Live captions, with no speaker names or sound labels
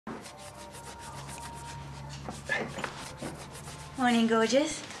Morning,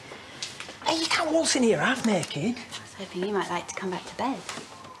 gorgeous. Hey, you can't waltz in here half naked. I was hoping you might like to come back to bed.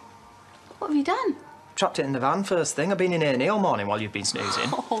 What have you done? Trapped it in the van first thing. I've been in here all morning while you've been snoozing.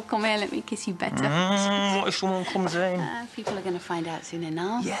 Oh, come here, let me kiss you better. What if someone comes in? People are going to find out soon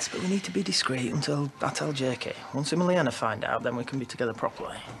enough. Yes, but we need to be discreet until I tell Jakey. Once Emily and Anna find out, then we can be together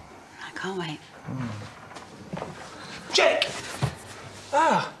properly. I can't wait. Jake!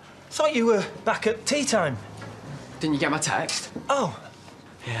 Ah, thought you were back at tea time. Didn't you get my text? Oh.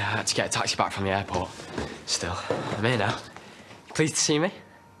 Yeah, I had to get a taxi back from the airport. Still, I'm here now. You pleased to see me?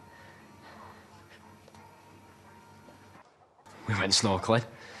 We went snorkeling.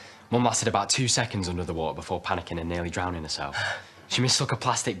 Mum lasted about 2 seconds under the water before panicking and nearly drowning herself. She mistook a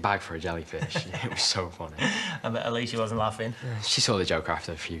plastic bag for a jellyfish. It was so funny. I bet at least she wasn't laughing. She saw the joke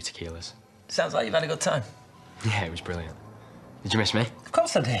after a few tequilas. Sounds like you've had a good time. Yeah, it was brilliant. Did you miss me? Of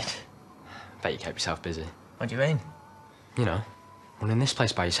course I did. Bet you kept yourself busy. What do you mean? You know, running this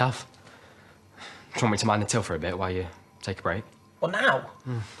place by yourself. Do you want me to mind the till for a bit while you take a break? Well, now?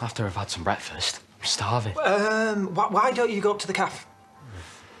 After I've had some breakfast. I'm starving. Why don't you go up to the cafe?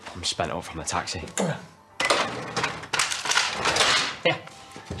 I'm spent up from the taxi. Yeah.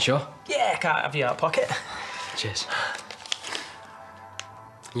 Sure? Yeah, I can't have you out of pocket. Cheers.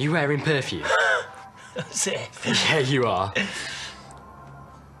 You wearing perfume? Safe. Yeah, you are.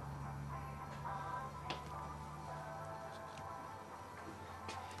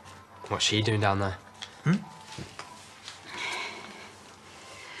 What's she doing down there?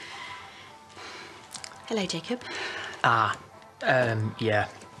 Hello, Jacob. Yeah.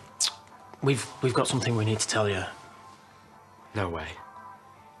 We've got something we need to tell you. No way.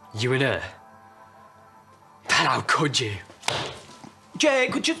 You and her? Then how could you?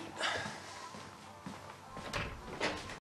 Jake, could you...